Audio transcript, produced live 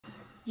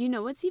You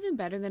know what's even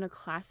better than a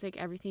classic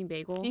everything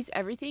bagel? These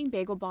everything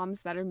bagel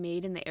bombs that are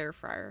made in the air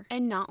fryer.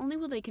 And not only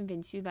will they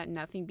convince you that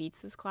nothing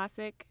beats this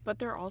classic, but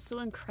they're also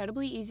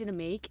incredibly easy to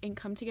make and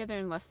come together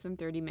in less than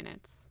 30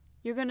 minutes.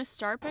 You're going to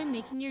start by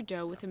making your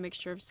dough with a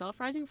mixture of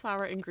self-rising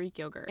flour and Greek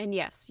yogurt. And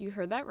yes, you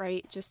heard that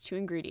right, just 2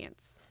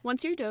 ingredients.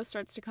 Once your dough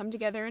starts to come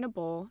together in a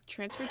bowl,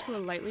 transfer to a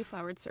lightly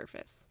floured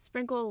surface.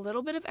 Sprinkle a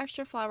little bit of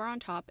extra flour on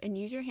top and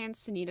use your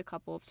hands to knead a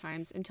couple of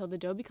times until the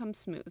dough becomes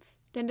smooth.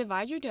 Then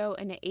divide your dough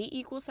into 8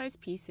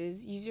 equal-sized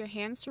pieces, use your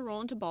hands to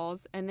roll into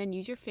balls, and then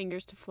use your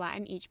fingers to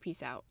flatten each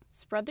piece out.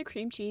 Spread the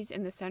cream cheese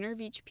in the center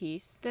of each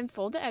piece, then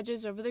fold the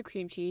edges over the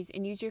cream cheese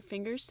and use your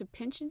fingers to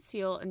pinch and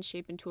seal and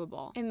shape into a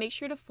ball. And make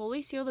sure to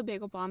fully seal the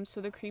bagel bomb so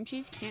the cream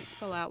cheese can't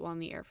spill out while in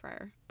the air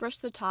fryer. Brush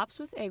the tops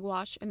with egg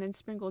wash and then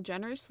sprinkle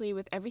generously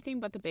with everything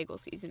but the bagel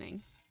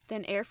seasoning.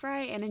 Then air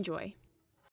fry and enjoy.